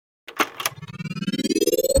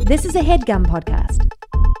This is a HeadGum podcast.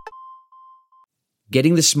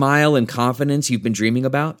 Getting the smile and confidence you've been dreaming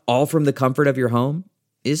about, all from the comfort of your home,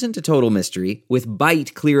 isn't a total mystery with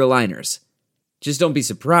Byte clear aligners. Just don't be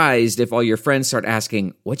surprised if all your friends start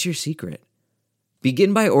asking, "What's your secret?"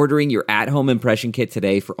 Begin by ordering your at-home impression kit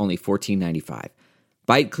today for only $14.95.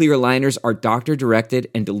 Byte clear aligners are doctor-directed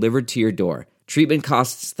and delivered to your door. Treatment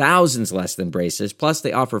costs thousands less than braces, plus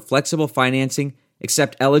they offer flexible financing,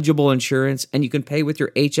 accept eligible insurance, and you can pay with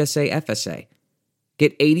your HSA FSA.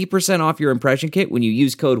 Get 80% off your impression kit when you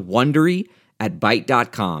use code WONDERY at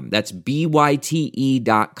Byte.com. That's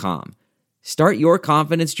BYTE.com. Start your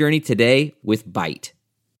confidence journey today with Byte.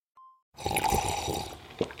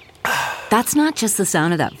 That's not just the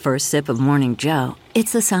sound of that first sip of Morning Joe.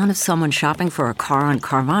 It's the sound of someone shopping for a car on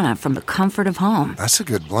Carvana from the comfort of home. That's a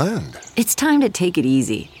good blend. It's time to take it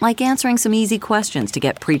easy, like answering some easy questions to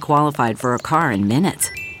get pre-qualified for a car in minutes.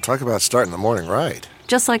 Talk about starting the morning right.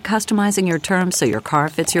 Just like customizing your terms so your car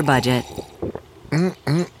fits your budget.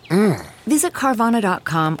 Visit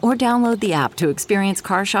Carvana.com or download the app to experience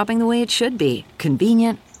car shopping the way it should be.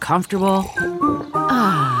 Convenient, comfortable.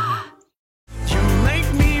 Ah. You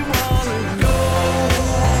make me wanna go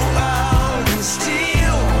out and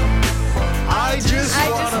steal. I just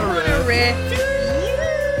wanna rip you.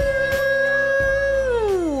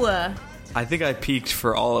 I think I peaked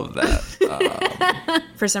for all of that.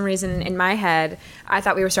 For some reason, in my head, I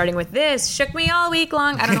thought we were starting with this. Shook me all week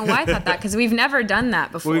long. I don't know why I thought that, because we've never done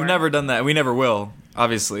that before. We've never done that. We never will,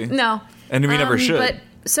 obviously. No. And we never should. But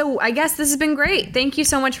so I guess this has been great. Thank you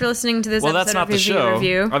so much for listening to this Well, episode that's not of the Review show.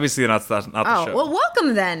 Review. Obviously, not the show. Well,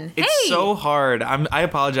 welcome then. It's hey! so hard. I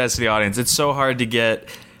apologize to the audience. It's so hard to get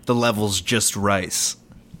the levels just right.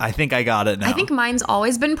 I think I got it now. I think mine's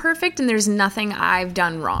always been perfect, and there's nothing I've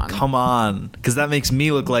done wrong. Come on. Because that makes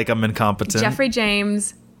me look like I'm incompetent. Jeffrey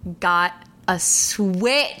James got a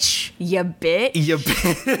Switch, you bitch.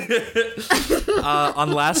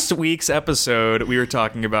 On last week's episode, we were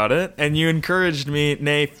talking about it, and you encouraged me,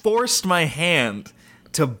 nay, forced my hand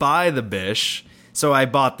to buy the bish, so I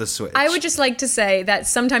bought the Switch. I would just like to say that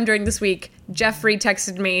sometime during this week, Jeffrey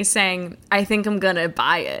texted me saying, I think I'm gonna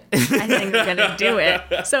buy it. I think I'm gonna do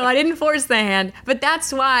it. So I didn't force the hand, but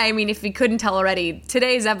that's why, I mean, if you couldn't tell already,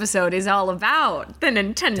 today's episode is all about the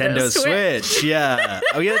Nintendo Switch. Yeah.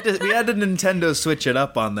 We had to Nintendo Switch it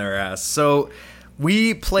up on their ass. So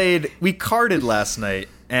we carded last night,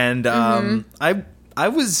 and I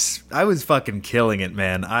was fucking killing it,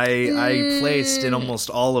 man. I placed in almost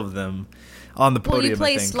all of them. On the podium, well,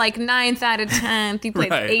 you placed like 9th out of 10th. You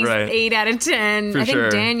played right. 8 out of 10. For I think sure.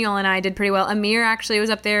 Daniel and I did pretty well. Amir actually was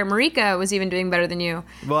up there. Marika was even doing better than you.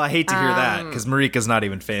 Well, I hate to hear that, because Marika's not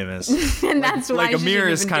even famous. And that's why like Amir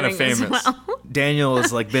is kind of famous. Well. Daniel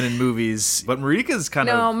has like been in movies, but Marika's kind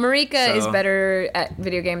of... No, Marika is better at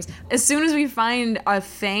video games. As soon as we find a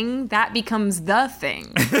thing, that becomes the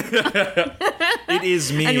thing. It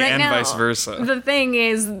is me and now, vice versa. The thing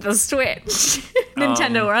is the Switch.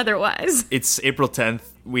 Nintendo or otherwise. It's April 10th.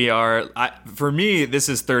 For me, this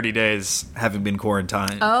is 30 days having been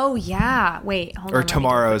quarantined. Oh, yeah. Wait, hold on. Or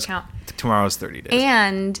tomorrow's 30 days.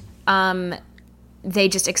 And they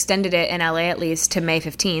just extended it in LA at least to May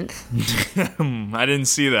 15th. I didn't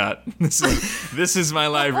see that. This is my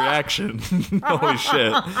live reaction. Holy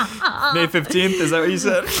shit. May 15th, is that what you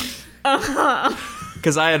said?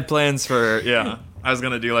 Because I had plans for, I was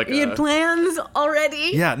going to do You had plans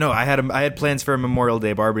already? Yeah, no, I had plans for a Memorial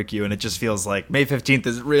Day barbecue, and it just feels like May 15th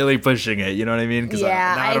is really pushing it, you know what I mean?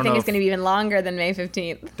 Yeah, I think it's going to be even longer than May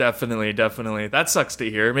 15th. Definitely. That sucks to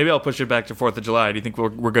hear. Maybe I'll push it back to 4th of July. Do you think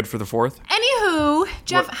we're good for the 4th? Anywho,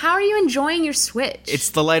 Jeff, how are you enjoying your Switch? It's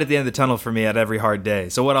the light at the end of the tunnel for me at every hard day.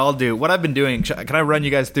 So what I've been doing, can I run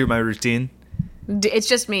you guys through my routine? It's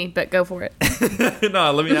just me, but go for it.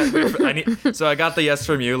 No, let me wait so I got the yes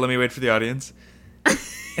from you. Let me wait for the audience.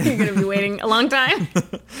 You're going to be waiting a long time.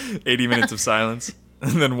 80 minutes of silence.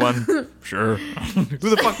 And then one, sure. Who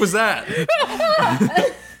the fuck was that?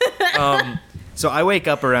 So I wake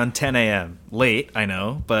up around 10 a.m. Late, I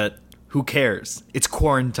know, but who cares? It's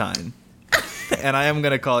quarantine. And I am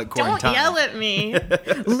going to call it quarantine. Don't yell at me.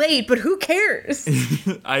 Late, but who cares?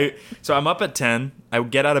 So I'm up at 10. I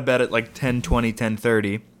get out of bed at like 10:20,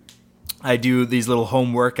 10:30. I do these little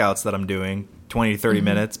home workouts that I'm doing, 20 to 30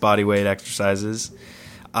 minutes, body weight exercises.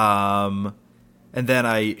 And then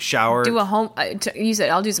I shower. You said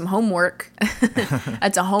I'll do some homework.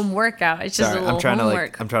 That's a home workout. It's just a little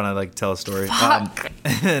homework. I'm trying to tell a story. Fuck.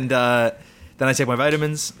 And then I take my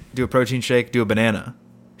vitamins, do a protein shake, do a banana,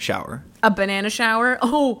 shower. A banana shower.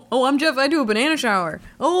 Oh, I'm Jeff. I do a banana shower.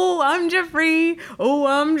 Oh, I'm Jeffrey. Oh,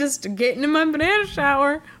 I'm just getting in my banana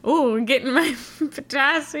shower. Oh, getting my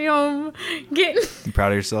potassium. Getting You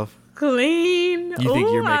proud of yourself? clean. You think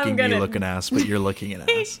you're making me look an ass, but you're looking an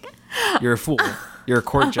ass. You're a fool. You're a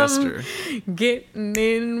court jester. Getting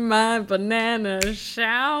in my banana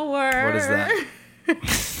shower. What is that?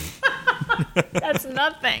 That's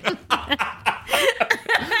nothing.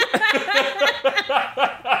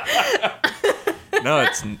 No,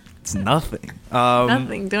 it's nothing.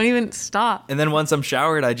 Nothing. Don't even stop. And then once I'm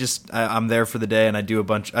showered, I'm there for the day, and I do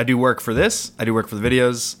work for this. I do work for the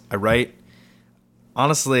videos. I write.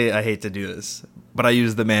 Honestly, I hate to do this, but I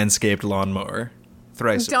use the Manscaped lawnmower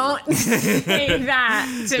thrice. Don't say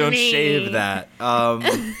that to Don't me. shave that. And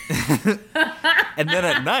then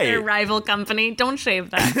at night, Their rival company. Don't shave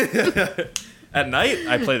that. at night,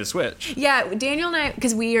 I play the Switch. Yeah, Daniel and I,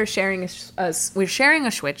 because we are sharing a Switch. We're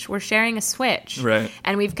sharing a Switch, Right.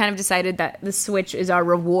 And we've kind of decided that the Switch is our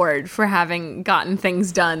reward for having gotten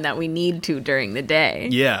things done that we need to during the day.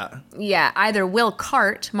 Yeah. Yeah, either we'll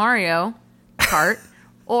Mario Kart,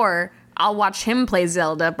 or I'll watch him play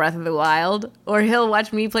Zelda Breath of the Wild, or he'll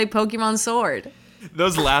watch me play Pokemon Sword.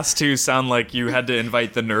 Those last two sound like you had to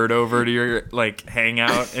invite the nerd over to your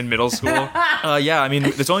hangout in middle school. Yeah, I mean,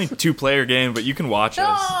 it's only a 2-player game, but you can watch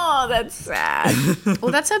us. Oh, that's sad.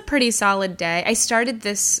 Well, that's a pretty solid day. I started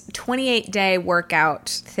this 28-day workout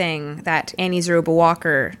thing that Annie Zaruba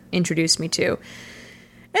Walker introduced me to.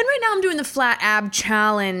 And right now I'm doing the flat ab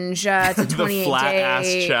challenge. It's a 28-day... flat ass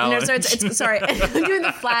challenge. No, sorry. I'm doing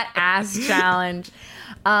the flat ass challenge.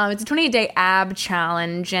 It's a 28-day ab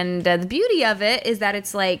challenge, and the beauty of it is that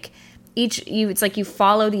it's like you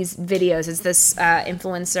follow these videos. It's this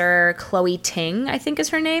influencer, Chloe Ting, I think is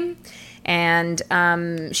her name, and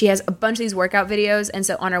she has a bunch of these workout videos. And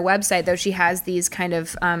so on her website, though, she has these kind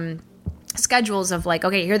of schedules of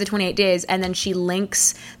okay, here are the 28 days, and then she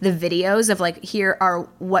links the videos of here are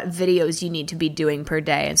what videos you need to be doing per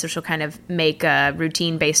day, and so she'll kind of make a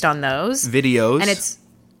routine based on those Videos. and it's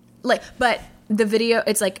but the video,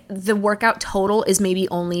 it's the workout total is maybe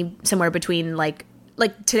only somewhere between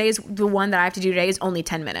today's, the one that I have to do today is only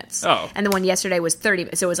 10 minutes. Oh. And the one yesterday was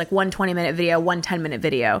 30. So it was one 20-minute video, one 10-minute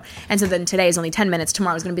video. And so then today is only 10 minutes.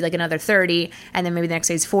 Tomorrow is going to be another 30. And then maybe the next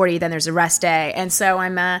day is 40. Then there's a rest day. And so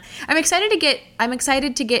I'm excited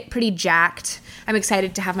to get pretty jacked. I'm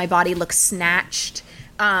excited to have my body look snatched.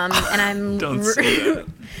 And I'm Don't say that.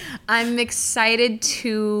 I'm excited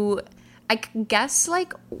to, I guess,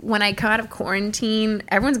 when I come out of quarantine,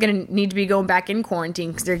 everyone's going to need to be going back in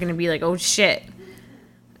quarantine because they're going to be oh, shit,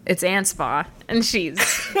 it's Anspa, and she's...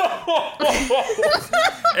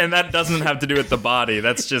 And that doesn't have to do with the body.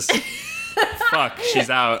 That's just, fuck, she's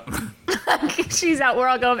out. she's out. We're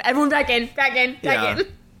all going, everyone back in. Yeah.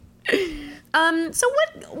 So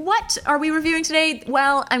what are we reviewing today?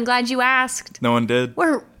 Well, I'm glad you asked. No one did?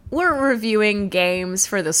 We're reviewing games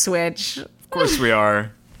for the Switch. Of course we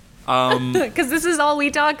are. Because this is all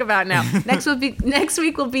we talk about now. Next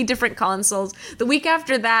week will be different consoles. The week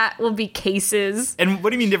after that will be cases. And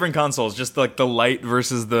what do you mean different consoles? Just the light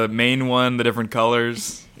versus the main one, the different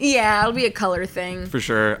colors? Yeah, it'll be a color thing. For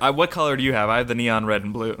sure. What color do you have? I have the neon red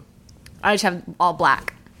and blue. I just have all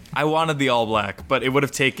black. I wanted the all black, but it would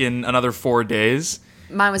have taken another 4 days.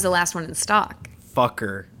 Mine was the last one in stock.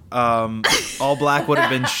 Fucker. All black would have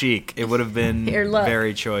been chic. It would have been Here, look.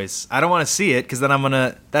 very choice. I don't want to see it because then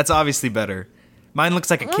that's obviously better. Mine looks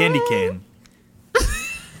like a candy cane.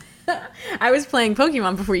 I was playing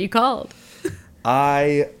Pokemon before you called.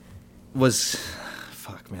 I was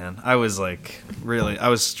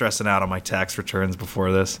stressing out on my tax returns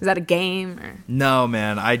before this. Is that a game? Or? No,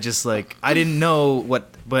 man. I just I didn't know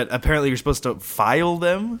but apparently you're supposed to file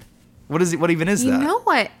them. What even is that? You know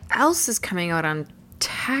what else is coming out on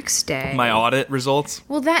tax day? My audit results?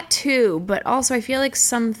 Well, that too, but also I feel like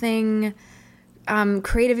something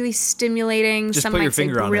creatively stimulating. Just some put might your say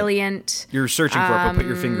finger on it. brilliant. You're searching for it, but put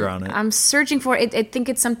your finger on it. I'm searching for it. I think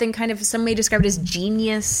it's something kind of, some may describe it as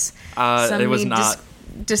genius. Some It was may not.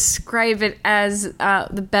 Describe it as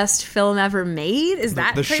the best film ever made. Is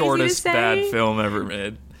that The crazy shortest to say? bad film ever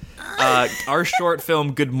made. Our short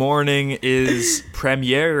film, Good Morning, is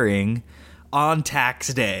premiering On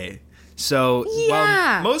tax day. So,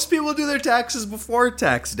 Yeah. most people do their taxes before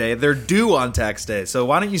tax day. They're due on tax day. So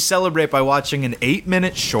why don't you celebrate by watching an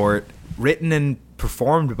 8-minute short written and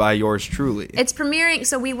performed by yours truly? It's premiering.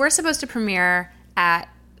 So we were supposed to premiere at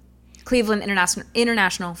Cleveland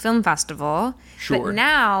International Film Festival. Sure. But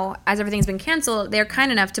now, as everything's been canceled, they're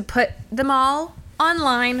kind enough to put them all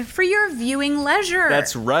online for your viewing leisure.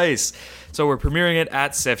 That's right. So we're premiering it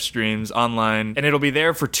at Sif Streams online, and it'll be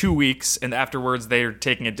there for 2 weeks, and afterwards they're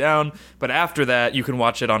taking it down. But after that, you can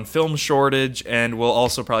watch it on Film Shortage, and we'll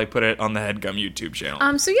also probably put it on the HeadGum YouTube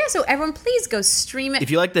channel. So everyone please go stream it. If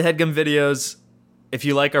you like the HeadGum videos, if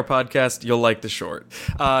you like our podcast, you'll like the short.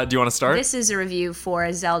 Do you want to start? This is a review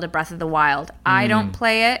for Zelda Breath of the Wild. I don't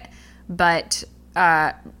play it, but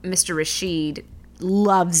Mr. Rashid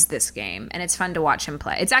loves this game, and it's fun to watch him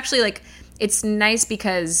play. It's actually it's nice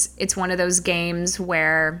because it's one of those games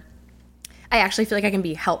where I actually feel like I can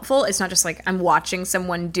be helpful. It's not just like I'm watching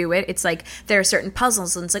someone do it. It's like there are certain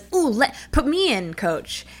puzzles, and it's like, ooh, put me in,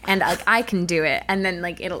 coach, and I can do it, and then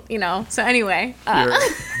it'll, So anyway,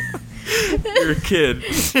 You're a kid.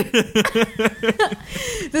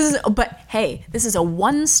 This is a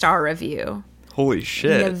 1-star review. Holy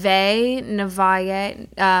shit. Navaye,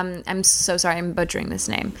 I'm so sorry, I'm butchering this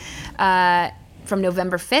name. From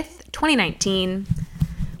November 5th, 2019.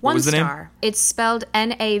 What was the name? 1 star. It's spelled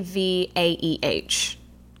Navaeh.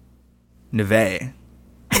 Neve.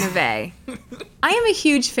 Navae. I am a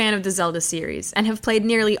huge fan of the Zelda series and have played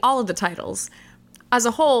nearly all of the titles. As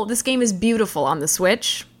a whole, this game is beautiful on the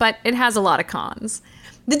Switch, but it has a lot of cons.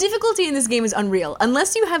 The difficulty in this game is unreal.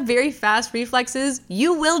 Unless you have very fast reflexes,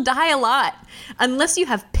 you will die a lot. Unless you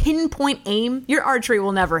have pinpoint aim, your archery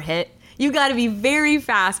will never hit. You gotta be very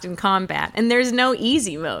fast in combat, and there's no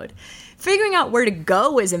easy mode. Figuring out where to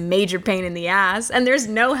go is a major pain in the ass, and there's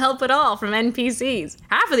no help at all from NPCs.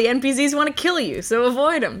 Half of the NPCs want to kill you, so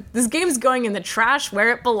avoid them. This game's going in the trash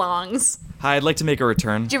where it belongs. Hi, I'd like to make a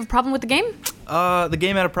return. Do you have a problem with the game? The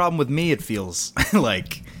game had a problem with me, it feels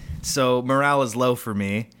like. So morale is low for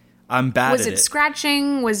me. I'm bad Was at it. it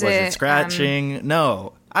scratching? Was it scratching?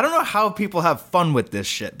 No. I don't know how people have fun with this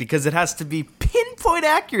shit, because it has to be pinpoint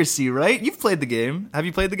accuracy, right? You've played the game. Have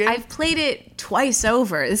you played the game? I've played it twice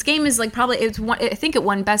over. This game is I think it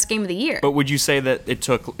won Best Game of the Year. But would you say that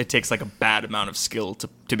it takes a bad amount of skill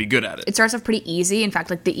to be good at it? It starts off pretty easy. In fact,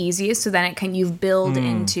 the easiest. So then you build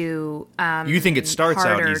into you think it starts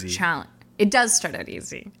out harder easy? Challenge. It does start out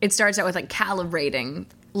easy. It starts out with calibrating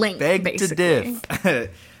Link. Beg basically. to diff.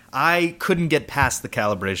 I couldn't get past the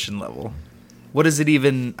calibration level. What is it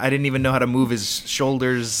even? I didn't even know how to move his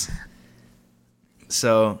shoulders.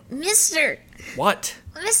 So. Mister.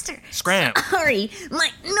 Scram. Sorry,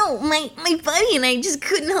 my buddy and I just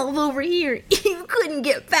couldn't help over here. You couldn't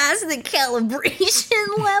get past the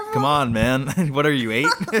calibration level. Come on, man. What are you, 8?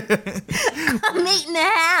 I'm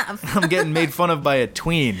 8.5. I'm getting made fun of by a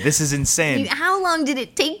tween. This is insane. How long did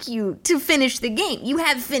it take you to finish the game? You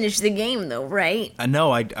have finished the game though, right?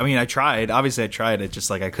 No, I mean, I tried. Obviously, I tried it.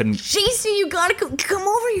 Just I couldn't. Jason, you gotta come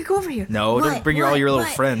over here. Go over here. No, don't bring all your little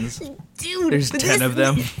friends. Dude, there's 10 of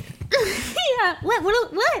them. Yeah. What?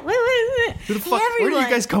 Who the fuck? Where do you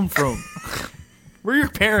guys come from? Where are your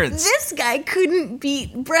parents? This guy couldn't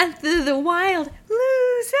beat Breath of the Wild.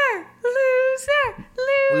 Loser.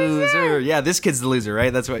 Yeah, this kid's the loser,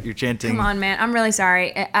 right? That's what you're chanting. Come on, man. I'm really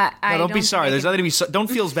sorry. No, don't be sorry. There's nothing to be. Don't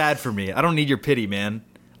feel bad for me. I don't need your pity, man.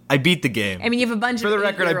 I beat the game. I mean, you have a bunch For of the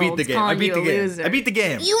record, I beat the game. I beat the game. Loser. I beat the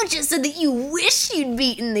game. You just said that you wish you'd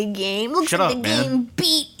beaten the game. Looks Shut like up, the man. game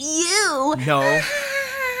beat you. No.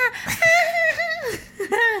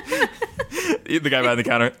 The guy behind the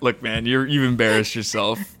counter. Look, man, you've embarrassed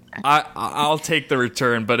yourself. I'll take the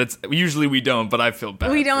return, but it's usually we don't. But I feel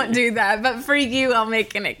bad. We don't do that, but for you, I'll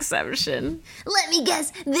make an exception. Let me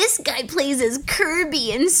guess. This guy plays as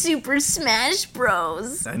Kirby in Super Smash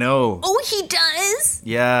Bros. I know. Oh, he does?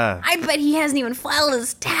 Yeah. I bet he hasn't even filed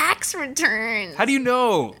his tax returns. How do you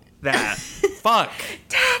know that? Fuck.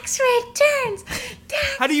 Tax returns.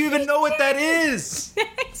 How do you even know what that is?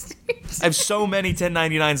 I have so many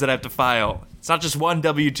 1099s that I have to file. It's not just one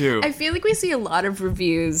W-2. I feel like we see a lot of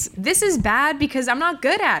reviews. This is bad because I'm not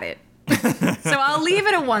good at it. So I'll leave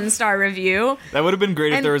it a 1-star review. That would have been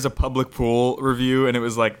great if And- there was a public pool review and it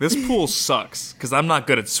was like, this pool sucks because I'm not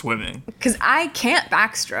good at swimming. Because I can't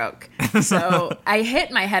backstroke. So I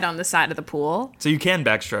hit my head on the side of the pool. So you can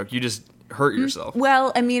backstroke. You just hurt yourself.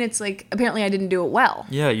 Well, I mean, it's like, apparently I didn't do it well.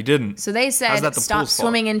 Yeah, you didn't. So they How's said, that the stop pool's fault?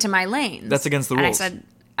 swimming into my lanes. That's against the And rules.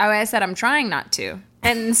 I said, I'm trying not to.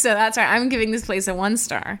 And so that's why I'm giving this place a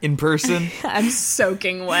 1-star. In person? I'm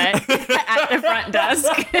soaking wet at the front desk.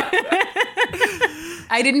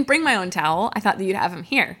 I didn't bring my own towel. I thought that you'd have them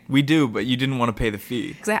here We do, but you didn't want to pay the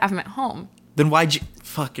fee. because I have them at home. Then why'd you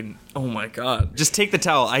fucking... Oh my god. Just take the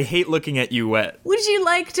towel. I hate looking at you wet. Would you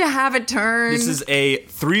like to have it turned? This is a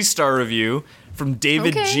 3-star review from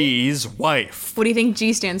David Okay. G's wife. What do you think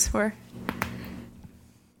G stands for?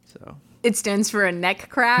 So It stands for a neck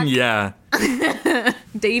crack. yeah.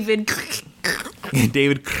 David.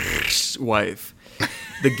 David Krr's wife.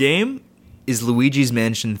 The game is Luigi's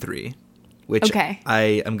Mansion 3, which Okay. I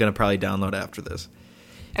am going to probably download after this.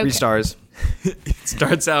 3 Okay. stars. It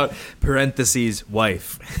starts out, parentheses,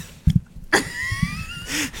 wife.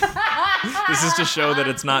 This is to show that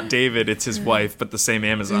it's not David, it's his wife, but the same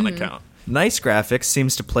Amazon account. Nice graphics,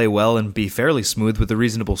 seems to play well and be fairly smooth with a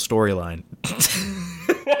reasonable storyline.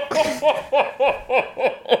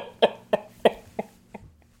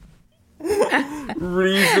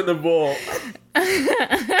 Reasonable.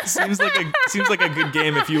 Seems like a good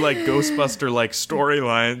game if you like Ghostbuster like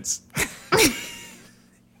storylines.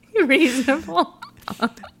 Reasonable.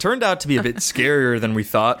 Turned out to be a bit scarier than we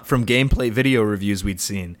thought from gameplay video reviews we'd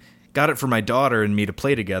seen. Got it for my daughter and me to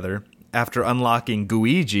play together after unlocking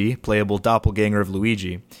Gooigi, playable doppelganger of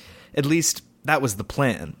Luigi. At least, that was the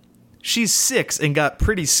plan. She's 6 and got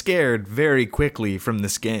pretty scared very quickly from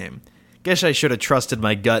this game. Guess I should have trusted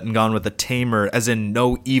my gut and gone with a tamer, as in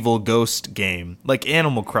no evil ghost game, like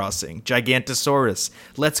Animal Crossing, Gigantosaurus,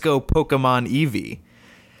 Let's Go Pokemon Eevee.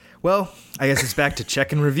 Well, I guess it's back to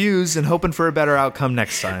checking reviews and hoping for a better outcome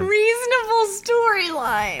next time. Reasonable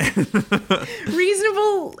storyline.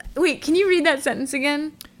 Reasonable. Wait, can you read that sentence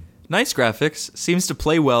again? Nice graphics, seems to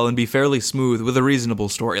play well and be fairly smooth with a reasonable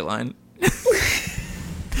storyline.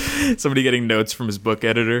 Somebody getting notes from his book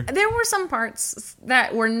editor. There were some parts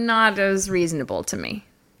that were not as reasonable to me.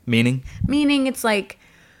 Meaning? Meaning it's like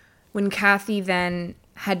when Kathy then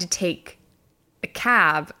had to take a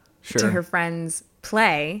cab to her friend's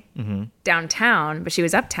play downtown, but she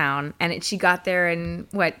was uptown, and she got there in,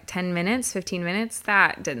 10 minutes, 15 minutes?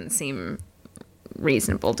 That didn't seem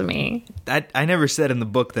reasonable to me. I never said in the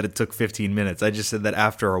book that it took 15 minutes. I just said that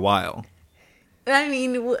after a while. I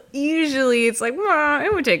mean, usually it's like,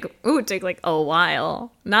 it would take like a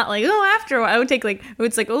while. Not like, after a while.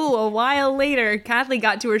 It's like, a while later, Kathy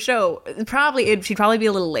got to her show. She'd probably be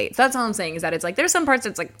a little late. So that's all I'm saying, is that it's like, there's some parts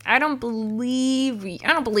that's like, I don't believe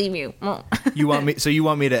you. Well, You want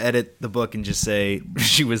me to edit the book and just say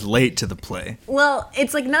she was late to the play? well,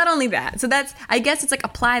 it's like not only that. So I guess it's like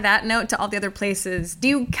apply that note to all the other places. Do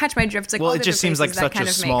you catch my drift? It's like, Well, all it the just other seems like places that such a kind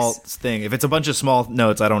of small makes- thing. If it's a bunch of small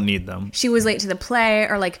notes, I don't need them. She was late to the play,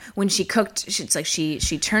 or like when she cooked, it's like she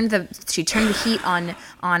turned the heat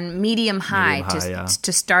on medium high,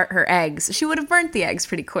 to start her eggs. She would have burnt the eggs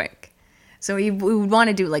pretty quick. So we would want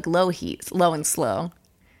to do like low heat, low and slow.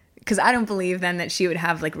 Because I don't believe then that she would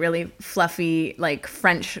have like really fluffy, like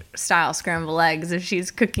French style scrambled eggs if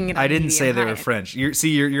she's cooking it. I didn't medium say they high. were French. You're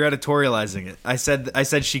editorializing it. I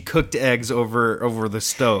said she cooked eggs over the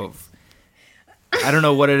stove. I don't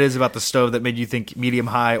know what it is about the stove that made you think medium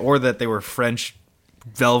high, or that they were French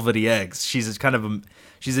velvety eggs. She's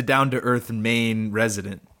a down to earth Maine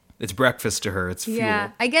resident. It's breakfast to her. It's fuel.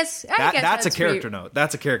 Yeah, I guess That's a character note.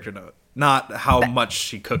 That's a character note, not how much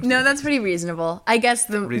she cooked. No, it. that's pretty reasonable. I guess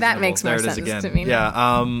that Reasonable. makes more There it is sense again. to me.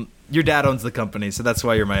 now. Yeah. Your dad owns the company, so that's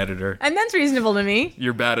why you're my editor. And that's reasonable to me.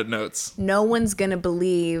 You're bad at notes. No one's gonna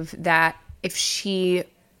believe that if she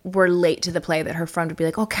were late to the play, that her friend would be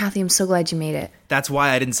like, "Oh, Kathy, I'm so glad you made it." That's why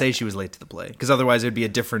I didn't say she was late to the play, because otherwise it'd be a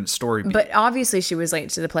different story. beat. But obviously, she was late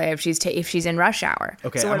to the play if she's in rush hour.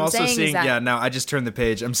 Okay, so what I'm also saying seeing. is that Yeah, now I just turned the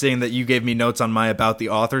page. I'm seeing that you gave me notes on my about the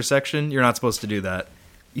author section. You're not supposed to do that.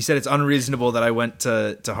 You said it's unreasonable that I went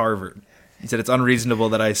to Harvard. You said it's unreasonable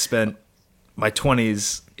that I spent my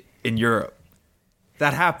 20s in Europe.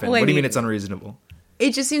 That happened. What do you mean it's unreasonable?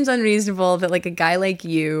 It just seems unreasonable that like a guy like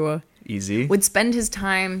you Easy. would spend his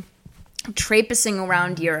time traipsing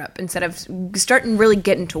around Europe instead of really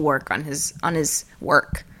getting to work on his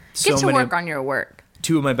work. So Get to many- work on your work.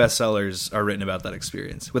 2 of my bestsellers are written about that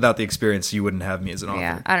experience. Without the experience, you wouldn't have me as an author.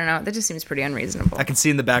 Yeah, I don't know. That just seems pretty unreasonable. I can see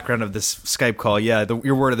in the background of this Skype call,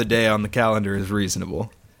 your word of the day on the calendar is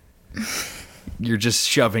reasonable. You're just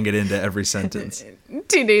shoving it into every sentence.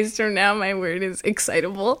 2 days from now, my word is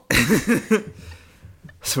excitable.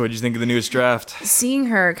 So what'd you think of the newest draft? Seeing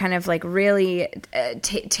her kind of like really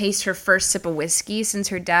taste her first sip of whiskey since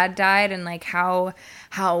her dad died, and like how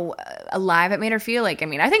alive it made her feel. Like, I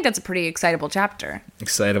mean, I think that's a pretty excitable chapter.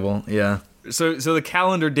 Excitable, yeah. So the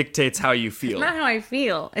calendar dictates how you feel. Not how I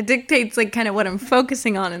feel. It dictates like kind of what I'm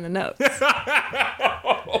focusing on in the notes.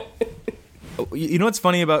 You know what's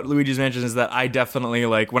funny about Luigi's Mansion is that I definitely,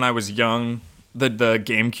 like, when I was young, the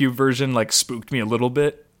GameCube version, like, spooked me a little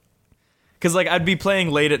bit. Because, like, I'd be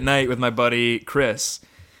playing late at night with my buddy Chris,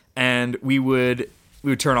 and we would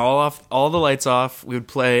turn all the lights off, we would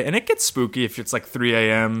play, and it gets spooky if it's, like, 3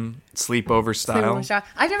 a.m. sleepover style.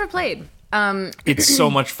 I've never played. It's so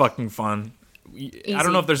much fucking fun. I Easy.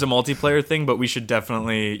 don't know if there's a multiplayer thing, but you should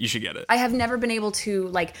get it. I have never been able to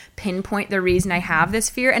like pinpoint the reason I have this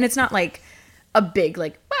fear, and it's not like a big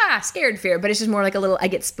like scared fear, but it's just more like a little I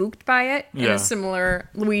get spooked by it in a similar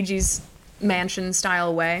Luigi's Mansion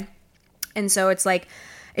style way. And so it's like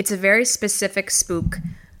it's a very specific spook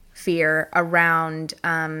fear around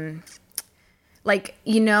like,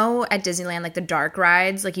 you know, at Disneyland, like the dark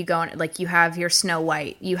rides, like you go on, like you have your Snow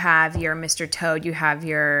White, you have your Mr. Toad, you have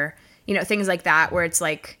your, you know, things like that, where it's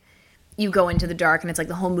like you go into the dark and it's like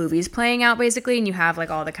the whole movie's playing out basically, and you have like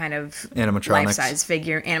all the kind of animatronics, life-size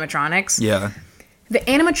figure animatronics. Yeah. The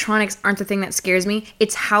animatronics aren't the thing that scares me.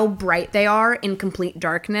 It's how bright they are in complete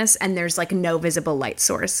darkness and there's like no visible light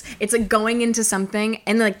source. It's like going into something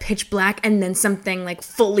and like pitch black and then something like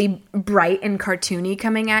fully bright and cartoony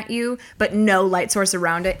coming at you, but no light source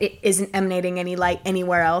around it. It isn't emanating any light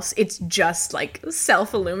anywhere else. It's just like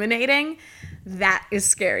self-illuminating. That is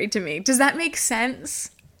scary to me. Does that make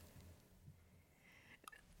sense?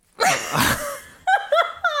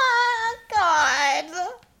 God.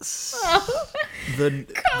 The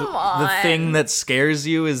thing that scares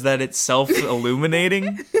you is that it's self-illuminating?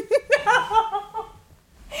 No.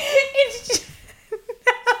 It's just,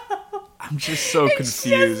 no. I'm just so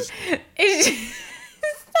confused. It's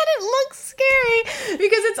just that it looks scary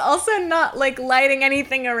because it's also not like lighting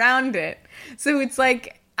anything around it. So it's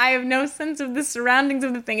like I have no sense of the surroundings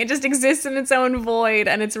of the thing. It just exists in its own void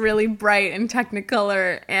and it's really bright and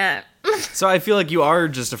technicolor. And So I feel like you are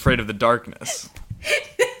just afraid of the darkness.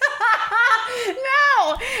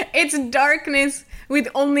 No, it's darkness with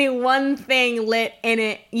only one thing lit in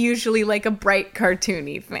it, usually like a bright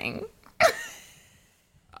cartoony thing.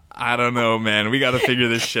 I don't know, man. We got to figure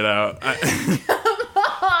this shit out. Come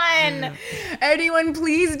on. Anyone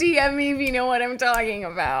please DM me if you know what I'm talking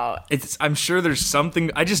about. I'm sure there's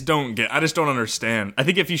something I just don't understand. I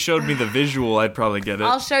think if you showed me the visual, I'd probably get it.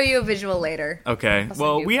 I'll show you a visual later. Okay. I'll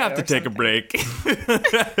Well, send you we a have to photo or take a break.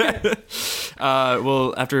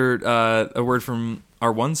 After a word from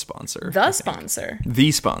our one sponsor. The sponsor.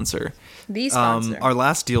 The sponsor. The sponsor. Our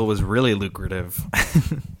last deal was really lucrative.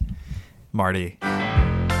 Marty.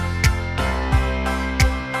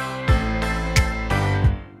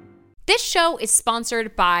 This show is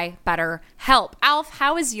sponsored by BetterHelp. Alf,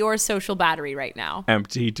 how is your social battery right now?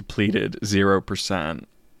 Empty, depleted, 0%.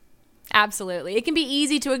 Absolutely. It can be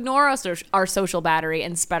easy to ignore our social battery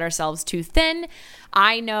and spread ourselves too thin.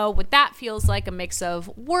 I know what that feels like, a mix of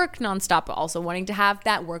work nonstop, but also wanting to have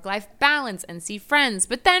that work-life balance and see friends.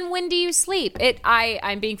 But then when do you sleep?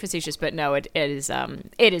 I'm being facetious, but no, it is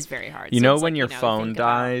very hard. You So know it's when like, your phone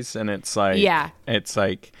dies and it's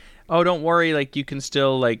like, oh, don't worry, like you can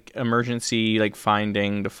still like emergency like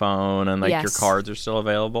finding the phone and like your cards are still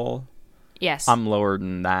available. Yes. I'm lower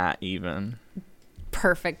than that even.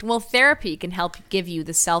 Perfect. Well, therapy can help give you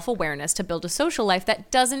the self-awareness to build a social life that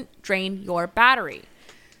doesn't drain your battery.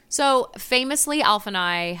 So famously, Alf and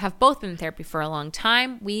I have both been in therapy for a long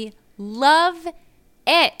time. We love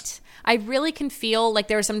it. I really can feel like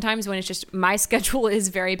there are some times when it's just my schedule is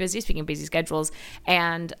very busy, speaking of busy schedules,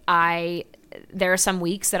 and there are some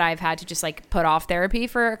weeks that I've had to just like put off therapy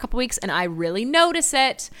for a couple weeks, and I really notice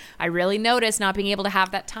it. I really notice not being able to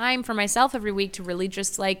have that time for myself every week to really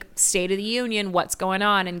just like state of the union, what's going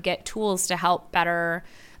on, and get tools to help better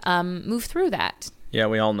move through that. Yeah,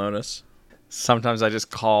 we all notice. Sometimes I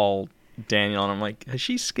just call Daniel and I'm like, has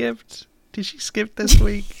she skipped? Did she skip this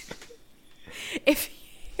week?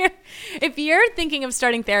 If you're thinking of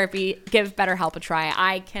starting therapy, give BetterHelp a try.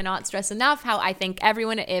 I cannot stress enough how I think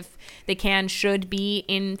everyone, if they can, should be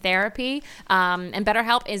in therapy. And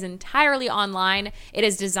BetterHelp is entirely online. It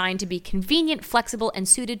is designed to be convenient, flexible, and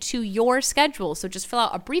suited to your schedule. So just fill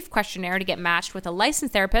out a brief questionnaire to get matched with a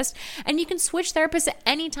licensed therapist, and you can switch therapists at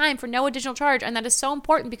any time for no additional charge. And that is so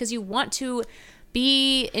important because you want to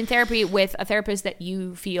be in therapy with a therapist that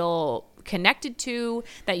you feel connected to,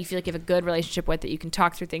 that you feel like you have a good relationship with, that you can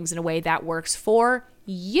talk through things in a way that works for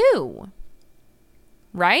you.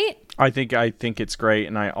 Right? I think it's great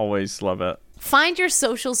and I always love it. Find your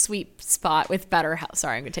social sweet spot with BetterHelp.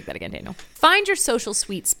 Sorry, I'm going to take that again, Daniel. Find your social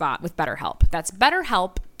sweet spot with BetterHelp. That's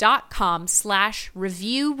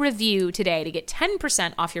BetterHelp.com/review today to get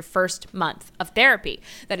 10% off your first month of therapy.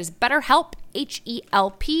 That is BetterHelp,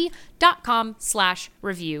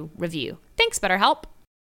 HELP.com/review. Thanks, BetterHelp.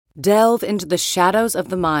 Delve into the shadows of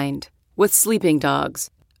the mind with Sleeping Dogs,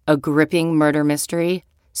 a gripping murder mystery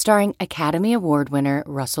starring Academy Award winner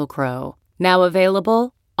Russell Crowe. Now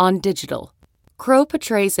available on digital. Crowe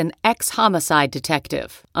portrays an ex-homicide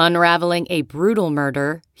detective unraveling a brutal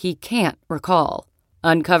murder he can't recall.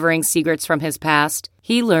 Uncovering secrets from his past,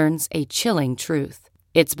 he learns a chilling truth.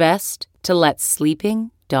 It's best to let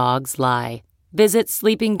sleeping dogs lie. Visit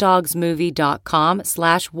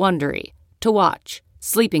sleepingdogsmovie.com/Wondery to watch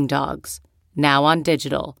Sleeping Dogs, now on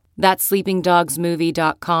digital. That's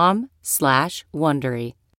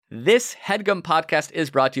sleepingdogsmovie.com/Wondery. This HeadGum podcast is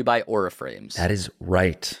brought to you by Aura Frames. That is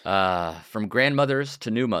right. From grandmothers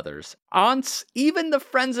to new mothers, aunts, even the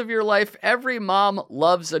friends of your life, every mom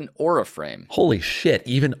loves an Aura Frame. Holy shit,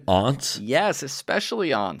 even aunts? Yes,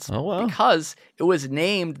 especially aunts. Oh, wow. Because it was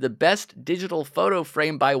named the best digital photo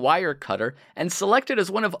frame by Wirecutter and selected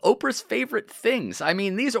as one of Oprah's favorite things. I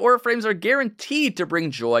mean, these Aura Frames are guaranteed to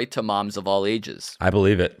bring joy to moms of all ages. I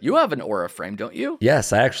believe it. You have an Aura Frame, don't you?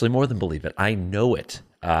 Yes, I actually more than believe it. I know it.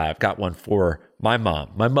 I've got one for my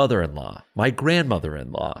mom, my mother-in-law, my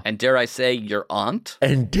grandmother-in-law. And dare I say, your aunt?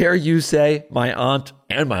 And dare you say, my aunt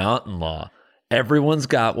and my aunt-in-law. Everyone's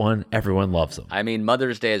got one. Everyone loves them. I mean,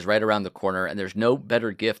 Mother's Day is right around the corner, and there's no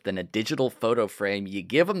better gift than a digital photo frame. You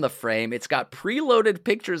give them the frame. It's got preloaded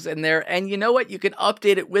pictures in there, and you know what? You can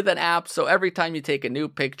update it with an app, so every time you take a new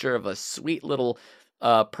picture of a sweet little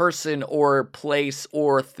person or place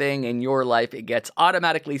or thing in your life, it gets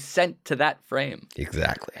automatically sent to that frame.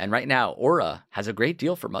 Exactly. And right now, Aura has a great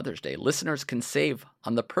deal for Mother's Day. Listeners can save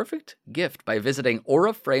on the perfect gift by visiting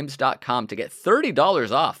auraframes.com to get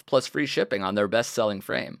 $30 off plus free shipping on their best-selling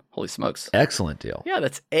frame. Holy smokes. Excellent deal. Yeah,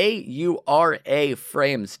 that's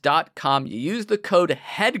auraframes.com. You use the code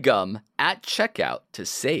HEADGUM at checkout to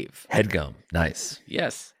save. HeadGum. Nice.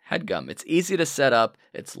 Yes. HeadGum. It's easy to set up.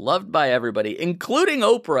 It's loved by everybody, including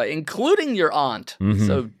Oprah, including your aunt. Mm-hmm.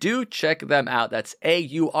 So do check them out. That's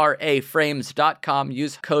auraframes.com.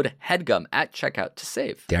 Use code HEADGUM at checkout to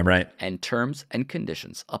save. Damn right. And terms and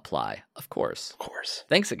conditions apply, of course. Of course.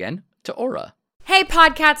 Thanks again to Aura. Hey,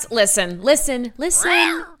 Podcats, listen.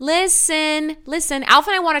 Alf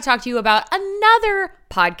and I want to talk to you about another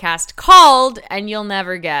podcast called, and you'll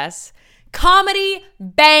never guess, Comedy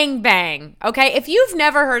Bang Bang. Okay, if you've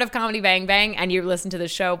never heard of Comedy Bang Bang and you listen to the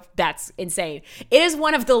show, that's insane. It is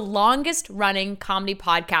one of the longest running comedy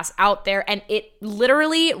podcasts out there, and it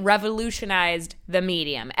literally revolutionized the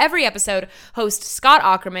medium. Every episode, host Scott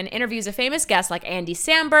Aukerman interviews a famous guest like Andy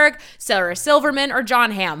Samberg, Sarah Silverman, or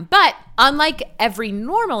John Hamm. But unlike every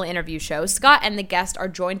normal interview show, Scott and the guest are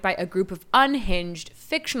joined by a group of unhinged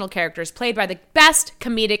fictional characters played by the best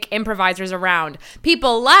comedic improvisers around.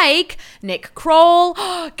 People like Nick Kroll,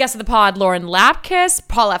 guest of the pod Lauren Lapkus,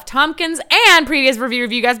 Paul F. Tompkins, and previous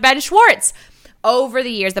review guest Ben Schwartz. Over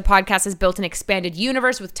the years, the podcast has built an expanded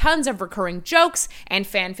universe with tons of recurring jokes and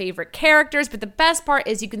fan favorite characters, but the best part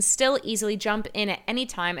is you can still easily jump in at any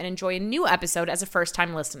time and enjoy a new episode as a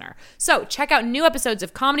first-time listener. So check out new episodes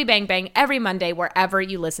of Comedy Bang Bang every Monday wherever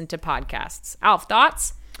you listen to podcasts. Alf,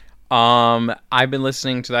 thoughts? I've been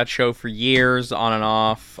listening to that show for years, on and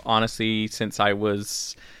off, honestly, since I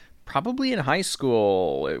was probably in high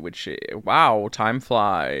school, which, wow, time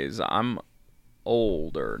flies. I'm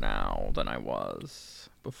older now than I was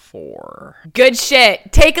before. Good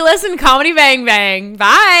shit. Take a listen, Comedy Bang Bang.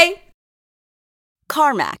 Bye.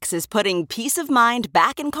 CarMax is putting peace of mind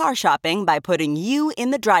back in car shopping by putting you in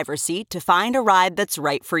the driver's seat to find a ride that's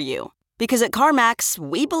right for you. Because at CarMax,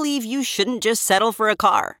 we believe you shouldn't just settle for a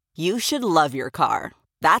car. You should love your car.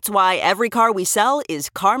 That's why every car we sell is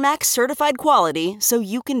CarMax certified quality, so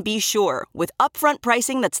you can be sure with upfront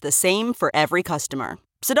pricing that's the same for every customer.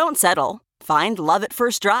 So don't settle. Find love at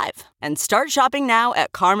first drive and start shopping now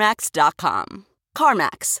at CarMax.com.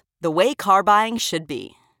 CarMax, the way car buying should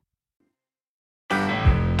be.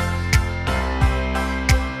 And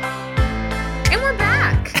we're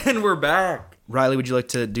back. And we're back. Riley, would you like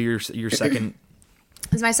to do your second?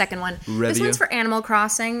 This is my second one. Review. This one's for Animal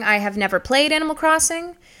Crossing. I have never played Animal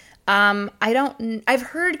Crossing. I've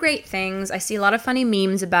heard great things. I see a lot of funny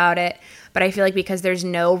memes about it, but I feel like because there's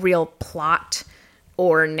no real plot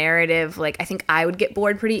or narrative, like I think I would get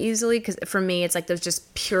bored pretty easily, because for me it's like those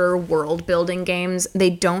just pure world building games. They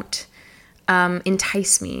don't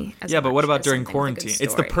entice me as but what about as during something with a quarantine? good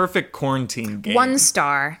It's the story. perfect quarantine game. 1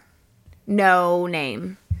 star, no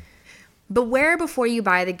name. Beware before you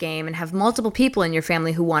buy the game and have multiple people in your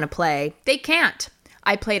family who want to play. They can't.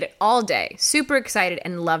 I played it all day, super excited,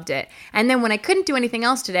 and loved it. And then when I couldn't do anything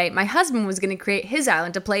else today, my husband was going to create his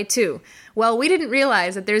island to play too. Well, we didn't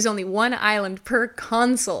realize that there's only one island per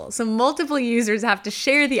console, so multiple users have to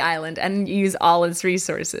share the island and use all its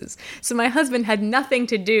resources. So my husband had nothing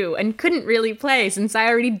to do and couldn't really play since I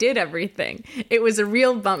already did everything. It was a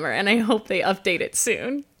real bummer, and I hope they update it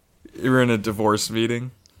soon. You're in a divorce meeting.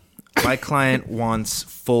 My client wants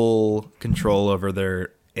full control over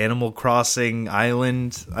their Animal Crossing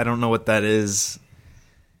island. I don't know what that is.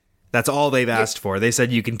 That's all they've asked for. They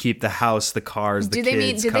said you can keep the house, the cars, the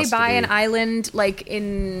kids. Do they buy an island like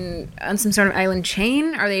on some sort of island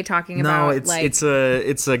chain? Are they talking about? No,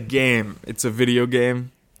 it's a game. It's a video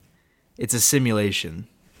game. It's a simulation,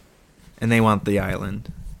 and they want the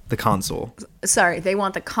island, the console. Sorry, they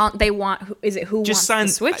want is it who Just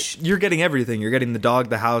wants the Switch? You're getting everything. You're getting the dog,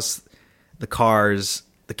 the house, the cars,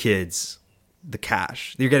 the kids, the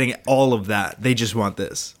cash. You're getting all of that. They just want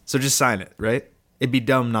this. So just sign it, right? It'd be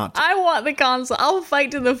dumb not to. I want the console. I'll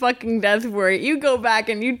fight to the fucking death for it. You go back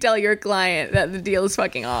and you tell your client that the deal is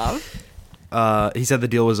fucking off. He said the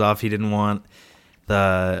deal was off. He didn't want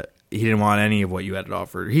any of what you had to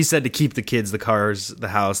offer. He said to keep the kids, the cars, the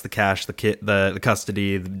house, the cash, the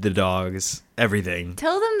custody, the dogs, everything.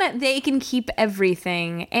 Tell them that they can keep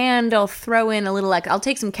everything, and I'll throw in a little, I'll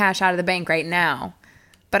take some cash out of the bank right now,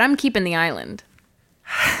 but I'm keeping the island.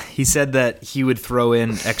 He said that he would throw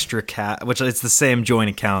in extra cash, which it's the same joint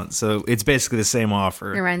account, so it's basically the same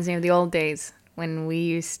offer. It reminds me of the old days when we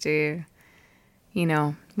used to,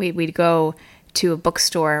 we'd go to a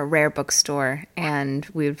bookstore, a rare bookstore, and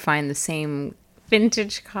we would find the same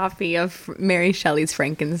vintage copy of Mary Shelley's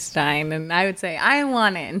Frankenstein, and I would say, I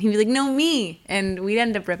want it, and he'd be like, no, me, and we'd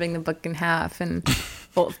end up ripping the book in half and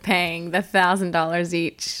both paying the $1,000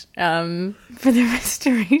 each for the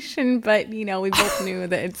restoration, but, we both knew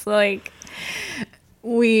that it's like,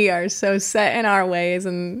 we are so set in our ways,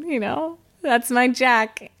 and, that's my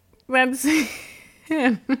Jack, that's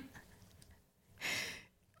him.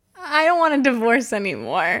 I don't want a divorce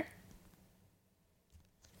anymore.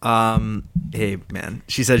 Hey, man.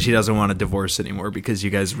 She said she doesn't want a divorce anymore because you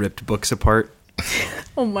guys ripped books apart.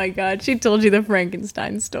 Oh my God, she told you the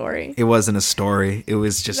Frankenstein story. It wasn't a story. It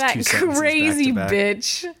was just that 2 sentences crazy back to back.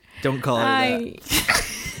 bitch. Don't call her that.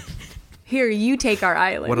 Here, you take our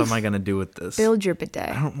island. What am I going to do with this? Build your bidet.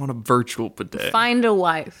 I don't want a virtual bidet. Find a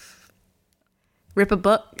wife. Rip a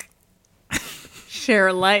book. Share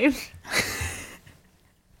a life.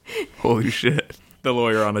 Holy shit. The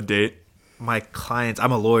lawyer on a date. My clients,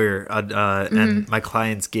 I'm a lawyer, and my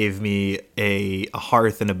clients gave me a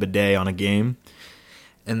hearth and a bidet on a game,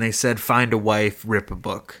 and they said, find a wife, rip a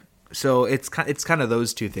book. So it's kind of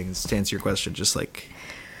those two things, to answer your question, just like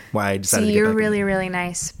why I decided to get you're back really, in. really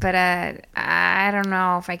nice, but I don't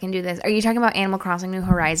know if I can do this. Are you talking about Animal Crossing New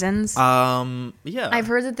Horizons? Yeah. I've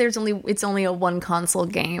heard that it's only a one console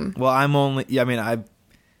game. Well, I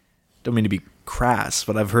don't mean to be crass,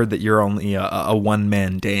 but I've heard that you're only a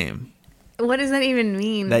one-man dame. What does that even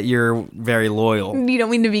mean? That you're very loyal. You don't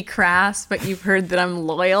mean to be crass, but you've heard that I'm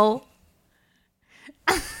loyal?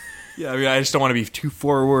 Yeah, I just don't want to be too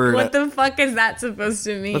forward. What the fuck is that supposed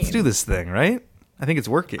to mean? Let's do this thing, right? I think it's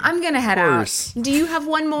working. I'm gonna head out. Do you have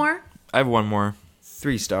one more? I have one more.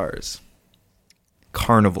 3 stars.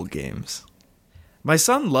 Carnival games. My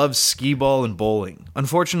son loves skee-ball and bowling.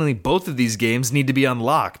 Unfortunately, both of these games need to be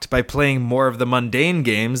unlocked by playing more of the mundane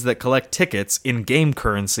games that collect tickets in game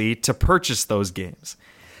currency to purchase those games.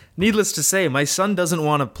 Needless to say, my son doesn't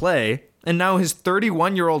want to play, and now his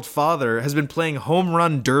 31-year-old father has been playing Home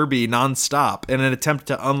Run Derby nonstop in an attempt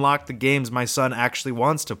to unlock the games my son actually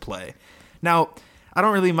wants to play. Now, I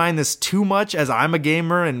don't really mind this too much as I'm a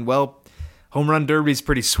gamer, and, well, Home Run Derby's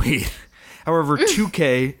pretty sweet. However,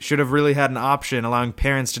 2K should have really had an option allowing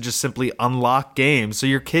parents to just simply unlock games so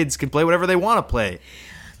your kids can play whatever they want to play.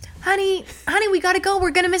 Honey, we gotta go. We're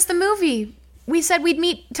gonna miss the movie. We said we'd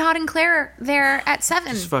meet Todd and Claire there at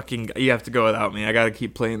 7. You have to go without me. I gotta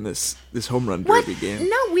keep playing this Home Run Derby game.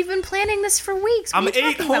 No, we've been planning this for weeks. I'm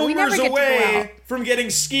 8 homers away away from getting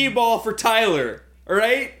skee ball for Tyler. All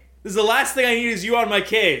right? This is the last thing I need is you on my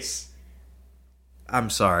case. I'm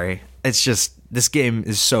sorry. It's just, this game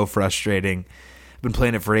is so frustrating. I've been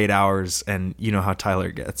playing it for 8 hours, and you know how Tyler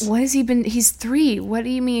gets. What has he been? He's 3. What do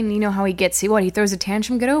you mean you know how he gets? He throws a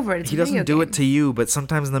tantrum? Get over it. It's he doesn't do it to you, but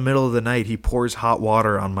sometimes in the middle of the night, he pours hot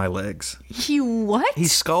water on my legs. He what? He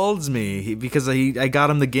scalds me because I got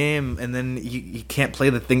him the game, and then he can't play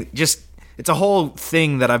the thing. Just, it's a whole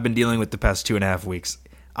thing that I've been dealing with the past 2.5 weeks.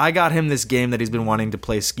 I got him this game that he's been wanting to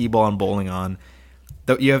play skee ball and bowling on.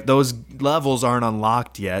 Those levels aren't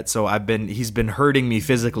unlocked yet, so he's been hurting me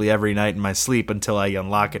physically every night in my sleep until I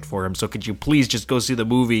unlock it for him. So could you please just go see the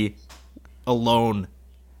movie alone?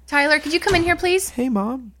 Tyler, could you come in here, please? Hey,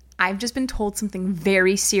 Mom. I've just been told something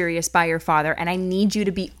very serious by your father, and I need you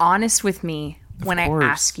to be honest with me when I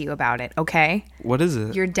ask you about it, okay? What is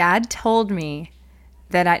it? Your dad told me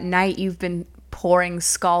that at night you've been pouring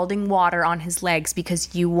scalding water on his legs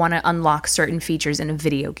because you want to unlock certain features in a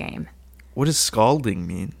video game. What does scalding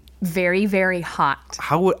mean? Very, very hot.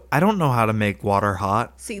 I don't know how to make water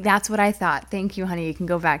hot. See, that's what I thought. Thank you, honey. You can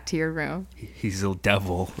go back to your room. He's a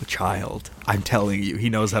devil, a child. I'm telling you, he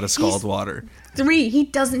knows how to scald water. 3. He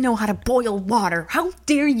doesn't know how to boil water. How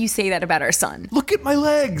dare you say that about our son? Look at my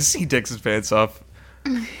legs. He takes his pants off.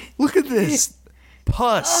 Look at this.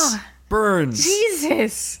 Pus. burns.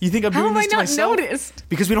 Jesus. You think I'm How doing have this I to not myself? noticed?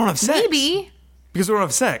 Because we don't have sex. Maybe. Because we don't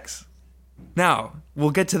have sex. Now,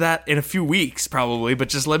 we'll get to that in a few weeks, probably, but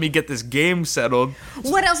just let me get this game settled.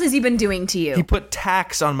 What else has he been doing to you? He put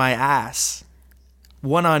tacks on my ass.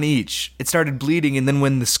 One on each. It started bleeding, and then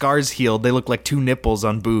when the scars healed, they looked like 2 nipples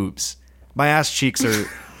on boobs. My ass cheeks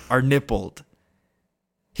are nippled.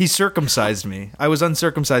 He circumcised me. I was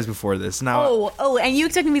uncircumcised before this. Now Oh, and you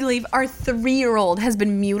expect me to believe our 3-year-old has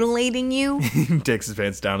been mutilating you? he takes his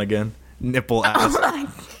pants down again. Nipple ass. Oh my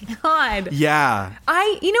God. Yeah.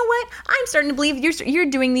 You know what? I'm starting to believe you're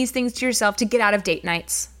doing these things to yourself to get out of date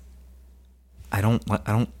nights. I don't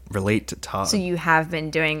relate to Todd. So you have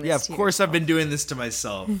been doing this. Yeah, of course I've been doing this to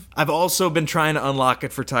myself. I've also been trying to unlock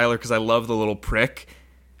it for Tyler because I love the little prick.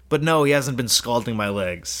 But no, he hasn't been scalding my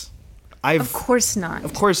legs. Of course not.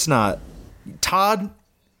 Of course not. Todd,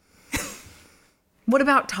 What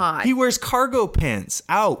about Todd? he wears cargo pants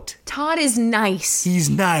out. Todd is nice. He's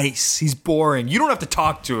nice. He's boring. You don't have to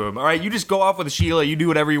talk to him, all right? You just go off with Sheila. You do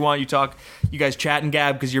whatever you want. You talk. You guys chat and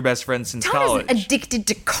gab because you're best friends since Todd college. isn't addicted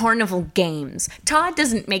to carnival games. Todd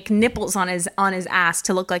doesn't make nipples on his ass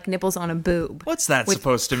to look like nipples on a boob. What's that with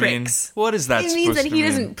supposed to pricks. mean? What is that It supposed means that to he mean?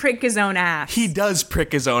 doesn't prick his own ass. He does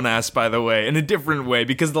prick his own ass, by the way, in a different way,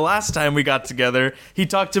 because the last time we got together, he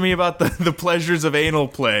talked to me about the pleasures of anal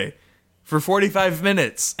play for 45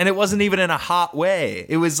 minutes, and it wasn't even in a hot way.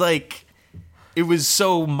 It was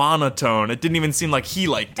so monotone. It didn't even seem like he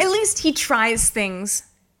liked it. At least he tries things.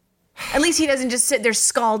 At least he doesn't just sit there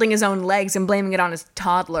scalding his own legs and blaming it on his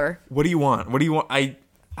toddler. What do you want? What do you want?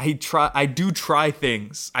 I do try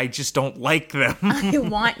things. I just don't like them. I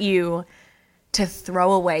want you to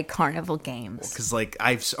throw away carnival games. Because,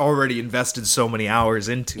 I've already invested so many hours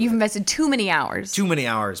into You've it. invested too many hours. Too many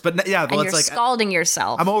hours. But yeah, And well, you're it's scalding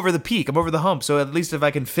yourself. I'm over the peak. I'm over the hump. So at least if I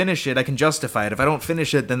can finish it, I can justify it. If I don't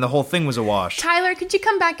finish it, then the whole thing was a wash. Tyler, could you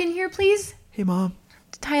come back in here, please? Hey, Mom.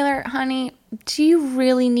 Tyler, honey, do you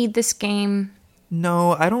really need this game?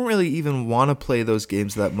 No, I don't really even want to play those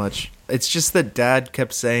games that much. It's just that Dad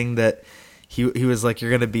kept saying that he was like,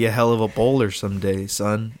 you're going to be a hell of a bowler someday,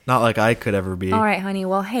 son. Not like I could ever be. All right, honey.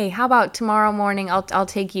 Well, hey, how about tomorrow morning I'll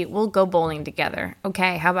take you. We'll go bowling together.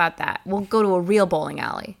 Okay, how about that? We'll go to a real bowling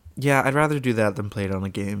alley. Yeah, I'd rather do that than play it on a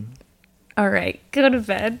game. All right, go to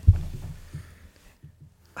bed.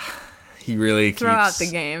 He really Throw out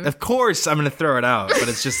the game. Of course I'm going to throw it out, but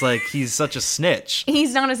it's just like he's such a snitch.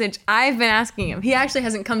 He's not a snitch. I've been asking him. He actually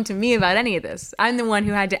hasn't come to me about any of this. I'm the one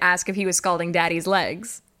who had to ask if he was scalding Daddy's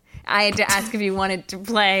legs. I had to ask if he wanted to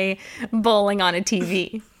play bowling on a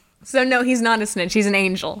TV. So no, he's not a snitch. He's an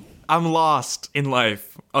angel. I'm lost in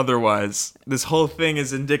life otherwise. This whole thing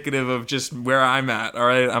is indicative of just where I'm at, all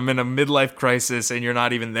right? I'm in a midlife crisis and you're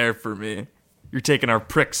not even there for me. You're taking our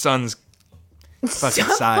prick son's fucking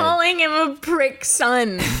Stop side. calling him a prick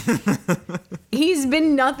son. He's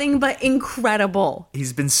been nothing but incredible.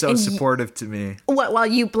 He's been so And supportive to me. What, while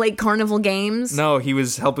you played carnival games? No, he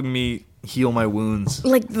was helping me heal my wounds.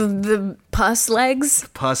 Like the pus legs?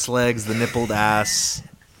 Pus legs, the nippled ass,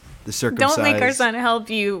 the circumcised. Don't make our son help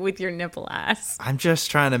you with your nipple ass. I'm just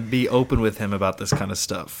trying to be open with him about this kind of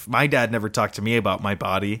stuff. My dad never talked to me about my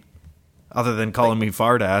body, other than calling me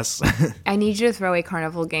fart ass. I need you to throw away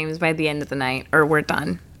carnival games by the end of the night, or we're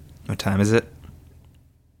done. What time is it?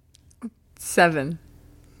 7.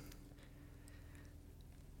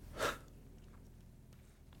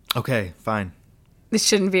 Okay, fine. This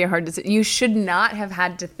shouldn't be a hard decision. You should not have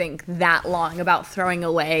had to think that long about throwing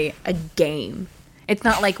away a game. It's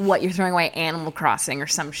not like what you're throwing away Animal Crossing or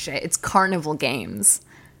some shit. It's carnival games.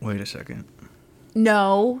 Wait a second.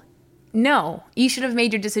 No. You should have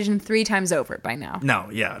made your decision 3 times over by now. No,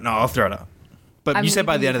 I'll throw it out. But I'm you said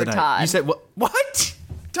by the leaving end of the for night. Todd. You said what? What?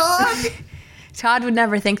 Todd? Todd would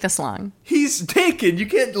never think this long. He's taken. You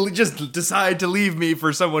can't just decide to leave me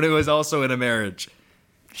for someone who is also in a marriage.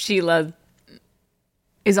 Sheila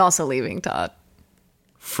is also leaving Todd.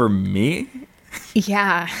 For me?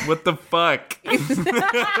 Yeah. What the fuck?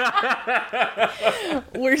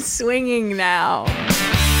 We're swinging now.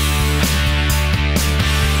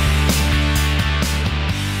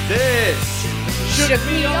 This shook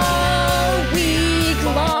me all week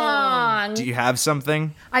long. Do you have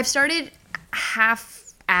something? I've started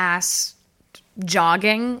half-ass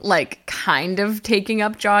jogging, like kind of taking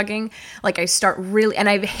up jogging. Like I start really, and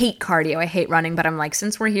I hate cardio. I hate running, but I'm like,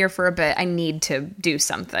 since we're here for a bit, I need to do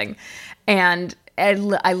something. And I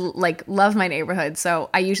like love my neighborhood, so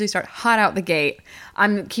I usually start hot out the gate.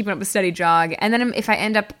 I'm keeping up a steady jog, and then if I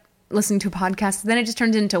end up listening to a podcast, then it just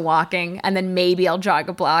turns into walking, and then maybe I'll jog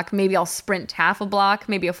a block, maybe I'll sprint half a block,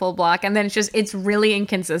 maybe a full block, and then it's really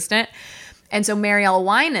inconsistent. And so Marielle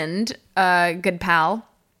Winand, a good pal,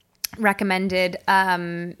 recommended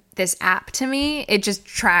this app to me. It just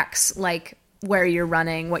tracks like where you're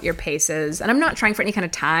running, what your pace is. And I'm not trying for any kind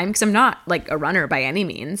of time because I'm not like a runner by any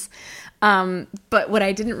means. But what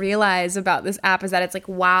I didn't realize about this app is that it's like,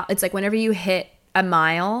 wow, it's like whenever you hit a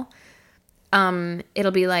mile,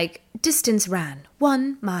 it'll be like distance ran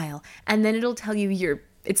 1 mile. And then it'll tell you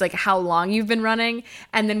it's like how long you've been running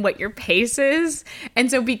and then what your pace is.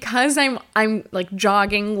 And so because I'm like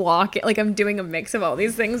jogging, walking, like I'm doing a mix of all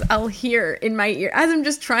these things, I'll hear in my ear as I'm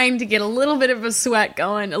just trying to get a little bit of a sweat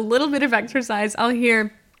going, a little bit of exercise, I'll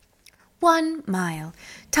hear 1 mile,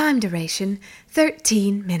 time duration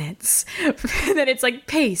 13 minutes. Then it's like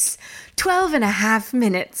pace 12 and a half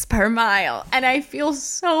minutes per mile. And I feel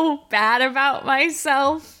so bad about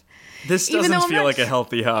myself. This doesn't feel like a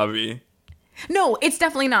healthy hobby. No, it's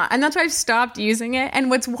definitely not. And that's why I've stopped using it.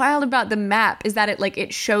 And what's wild about the map is that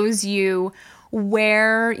it shows you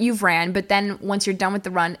where you've ran, but then once you're done with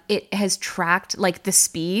the run, it has tracked like the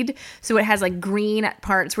speed. So it has like green at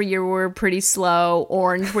parts where you were pretty slow,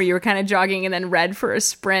 orange where you were kind of jogging, and then red for a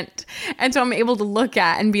sprint. And so I'm able to look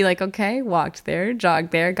at and be like, okay, walked there,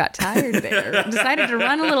 jogged there, got tired there, decided to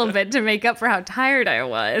run a little bit to make up for how tired I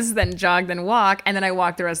was, then jog, then walk, and then I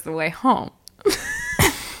walked the rest of the way home.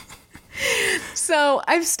 So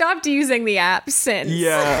I've stopped using the app since.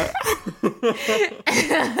 Yeah.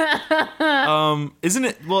 Isn't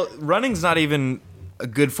it? Well, running's not even a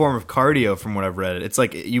good form of cardio from what I've read. It's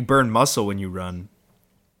like you burn muscle when you run.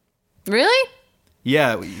 Really?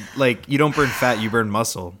 Yeah, like you don't burn fat, you burn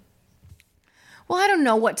muscle. Well, I don't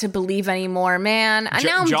know what to believe anymore, man.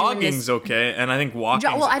 Now I'm jogging's okay, and I think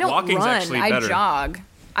walking's, well, I don't walking's run. actually better. I jog.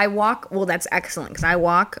 I walk. Well, that's excellent because I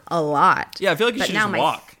walk a lot. Yeah, I feel like you should just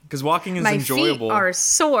walk. Because walking is enjoyable. My feet are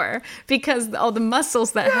sore because all the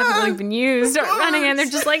muscles that haven't really been used are running, and they're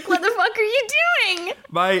just like, "What the fuck are you doing?"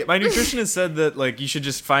 My nutritionist said that like you should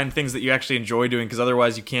just find things that you actually enjoy doing because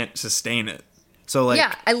otherwise you can't sustain it. So like,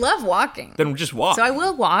 yeah, I love walking. Then just walk. So I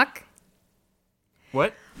will walk.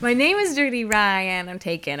 What? My name is Dirty Ryan. I'm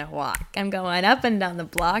taking a walk. I'm going up and down the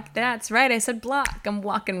block. That's right. I said block. I'm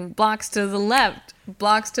walking blocks to the left,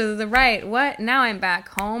 blocks to the right. What? Now I'm back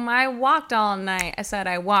home. I walked all night. I said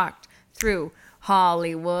I walked through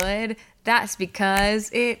Hollywood. That's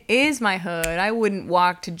because it is my hood. I wouldn't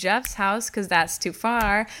walk to Jeff's house because that's too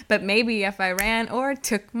far. But maybe if I ran or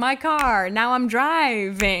took my car. Now I'm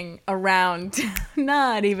driving around,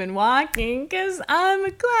 not even walking because I'm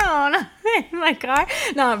a clown in my car.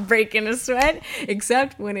 Not breaking a sweat,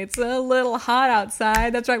 except when it's a little hot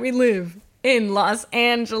outside. That's right, we live in Los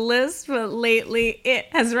Angeles, but lately it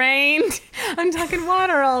has rained. I'm talking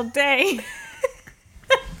water all day.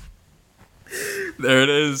 There it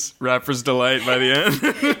is. Rapper's Delight by the end.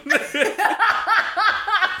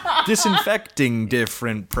 Disinfecting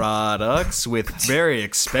different products with very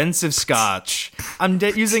expensive scotch. I'm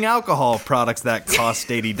using alcohol products that cost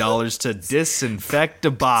 $80 to disinfect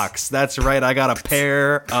a box. That's right, I got a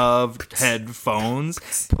pair of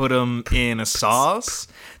headphones, put them in a sauce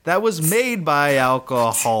that was made by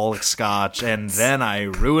alcoholic scotch, and then I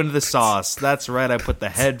ruined the sauce. That's right, I put the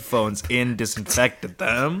headphones in, disinfected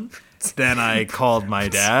them. Then I called my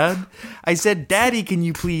dad. I said, "Daddy, can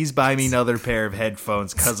you please buy me another pair of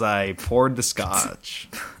headphones? Because I poured the scotch."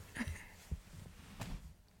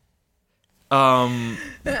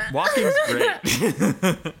 Walking's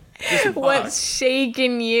great. What's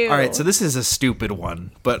shaking you? All right, so this is a stupid one,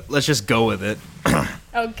 but let's just go with it.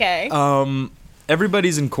 Okay.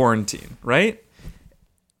 Everybody's in quarantine, right?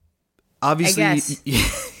 Obviously, I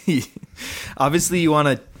guess. Obviously you want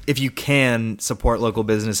to, if you can, support local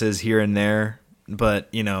businesses here and there, but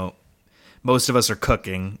you know, most of us are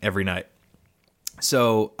cooking every night.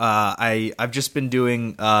 So I've just been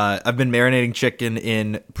doing I've been marinating chicken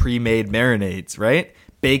in pre-made marinades, right?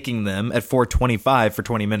 Baking them at 425 for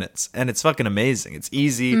 20 minutes, and it's fucking amazing. It's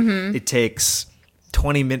easy. Mm-hmm. It takes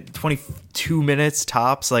 22 minutes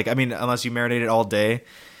tops. Like, I mean, unless you marinate it all day.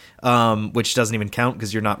 Which doesn't even count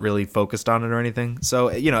because you're not really focused on it or anything.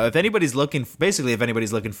 So, you know, if anybody's looking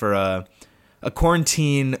for a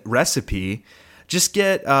quarantine recipe, just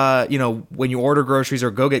get, when you order groceries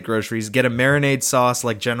or go get groceries, get a marinade sauce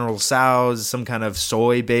like General Tso's, some kind of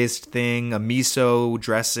soy-based thing, a miso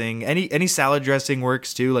dressing. Any salad dressing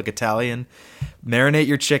works too, like Italian. Marinate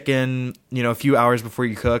your chicken, a few hours before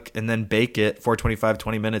you cook, and then bake it 425,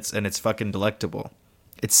 20 minutes, and it's fucking delectable.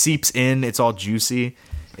 It seeps in. It's all juicy.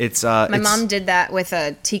 My mom did that with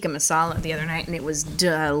a tikka masala the other night, and it was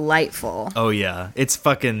delightful. Oh yeah, it's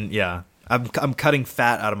fucking yeah. I'm cutting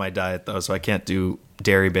fat out of my diet though, so I can't do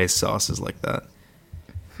dairy-based sauces like that.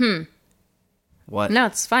 What? No,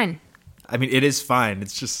 it's fine. I mean, it is fine.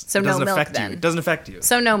 It's just So it doesn't no milk, affect then. you. It doesn't affect you.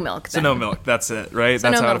 So no milk. So Then. no milk. That's it, right? So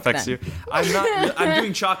That's no how it milk, affects then. you. I'm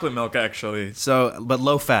doing chocolate milk actually. So, but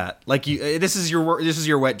low fat. Like you, this is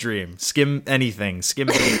your wet dream. Skim anything. Skim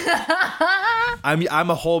anything. I'm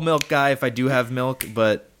a whole milk guy if I do have milk,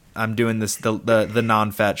 but I'm doing this the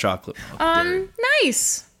non-fat chocolate milk.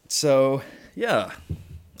 Nice. So yeah,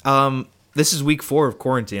 this is week 4 of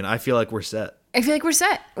quarantine. I feel like we're set. I feel like we're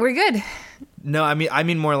set. We're good. No, I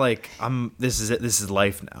mean more like this is it. This is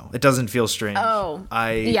life now. It doesn't feel strange. Oh.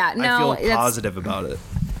 I No, feel positive about it.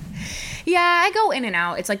 Yeah, I go in and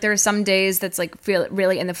out. It's like there are some days that's like feel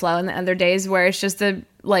really in the flow, and the other days where it's just the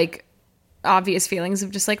like obvious feelings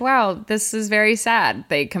of just like, wow, this is very sad.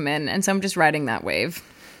 They come in, and so I'm just riding that wave.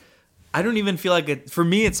 I don't even feel like it. For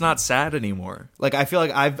me, it's not sad anymore. Like I feel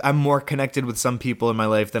like I'm more connected with some people in my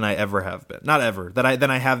life than I ever have been. Not ever. Than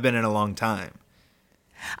I have been in a long time.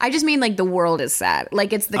 I just mean like the world is sad.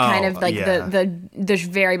 Like it's the kind of like the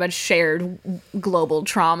very much shared global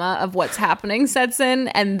trauma of what's happening sets in,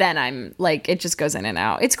 and then I'm like it just goes in and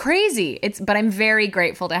out. It's crazy. But I'm very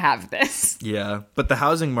grateful to have this. Yeah, but the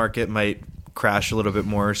housing market might crash a little bit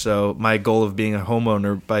more. So my goal of being a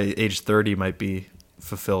homeowner by age 30 might be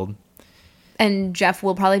fulfilled. And Jeff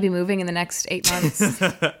will probably be moving in the next 8 months,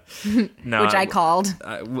 No, which I called.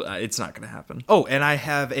 It's not going to happen. Oh, and I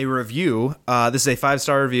have a review. This is a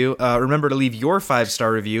 5-star review. Remember to leave your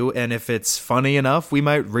 5-star review, and if it's funny enough, we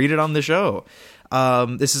might read it on the show.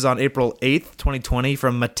 This is on April 8th, 2020,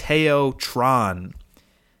 from Mateo Tron.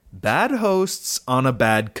 Bad hosts on a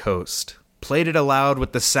bad coast. Played it aloud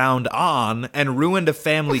with the sound on and ruined a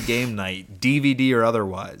family game night, DVD or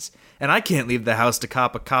otherwise. And I can't leave the house to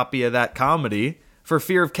cop a copy of that comedy for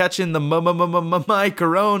fear of catching the my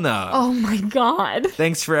corona. Oh my God.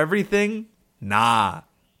 Thanks for everything? Nah.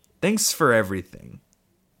 Thanks for everything.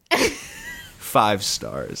 5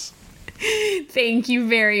 stars. Thank you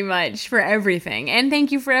very much for everything. And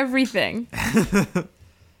thank you for everything.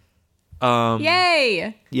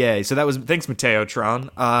 Yay. Yay. So that was, thanks Mateo Tron.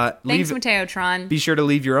 Thanks, Mateo Tron. Be sure to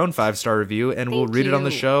leave your own 5-star review and we'll read it on the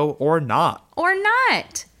you. show or not. Or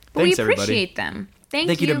not. But Thanks, we appreciate everybody. them. Thank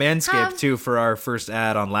you to you. Manscaped too for our first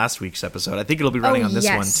ad on last week's episode. I think it'll be running on this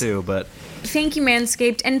one too, but Thank you,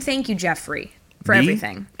 Manscaped, and thank you, Jeffrey, for Me?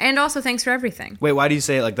 everything. And also thanks for everything. wait, why do you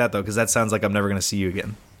say it like that though? Because that sounds like I'm never going to see you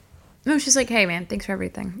again. No, she's like, hey man, thanks for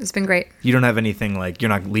everything. It's been great. You don't have anything like, you're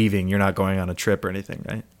not leaving, you're not going on a trip or anything,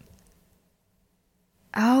 right?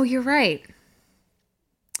 Oh, you're right.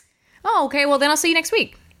 Oh, okay, well then I'll see you next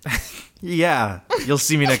week. Yeah, you'll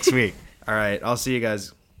see me next week. All right, I'll see you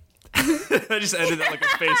guys. I just ended that like a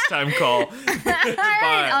FaceTime call.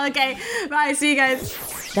 Bye. Okay, bye. See you guys.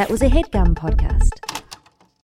 That was a HeadGum podcast.